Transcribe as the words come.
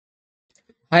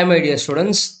Hi, my dear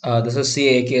students. This is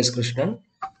CAKS Krishnan.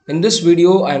 In this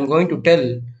video, I am going to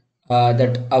tell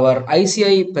that our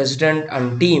ICI president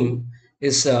and team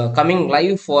is coming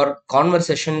live for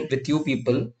conversation with you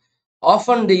people.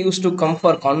 Often they used to come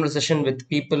for conversation with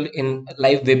people in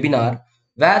live webinar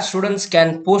where students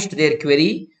can post their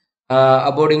query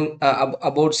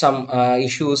about some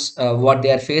issues what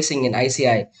they are facing in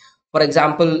ICI. For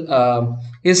example,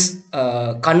 is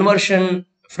conversion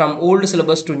from old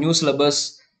syllabus to new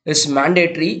syllabus is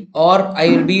mandatory, or I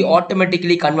will be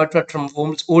automatically converted from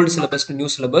old syllabus to new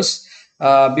syllabus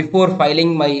before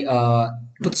filing my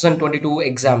 2022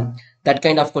 exam. That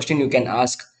kind of question you can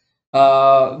ask.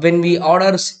 When we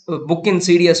order book in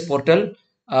CDS portal,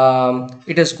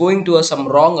 it is going to some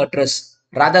wrong address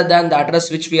rather than the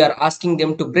address which we are asking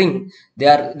them to bring. They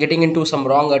are getting into some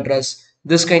wrong address.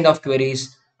 This kind of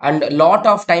queries, and a lot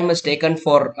of time is taken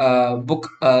for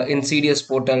book in CDS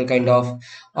portal kind of,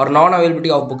 or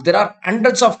non-availability of book. There are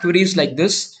hundreds of queries like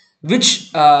this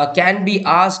which can be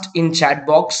asked in chat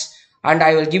box, and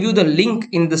I will give you the link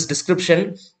in this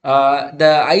description.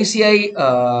 The ICI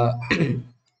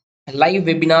live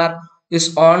webinar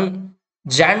is on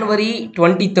January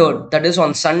 23rd, that is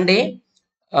on Sunday,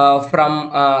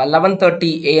 from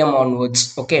 11:30 a.m.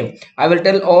 onwards. Okay, I will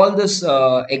tell all this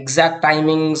exact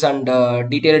timings and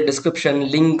detailed description,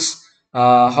 links,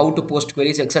 how to post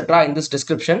queries, etc. in this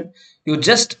description. You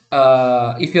just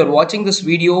if you're watching this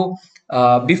video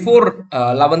before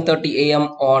 11:30 a.m.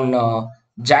 on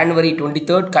January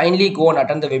 23rd, kindly go and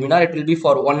attend the webinar. It will be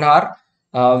for 1 hour,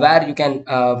 where you can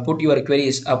put your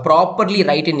queries properly,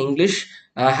 write in English,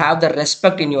 have the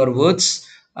respect in your words.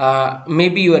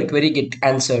 Maybe your query get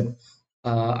answered,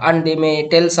 and they may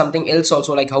tell something else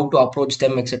also, like how to approach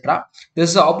them, etc. This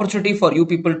is an opportunity for you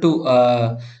people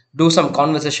to do some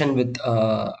conversation with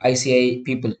ICI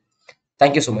people.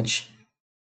 Thank you so much.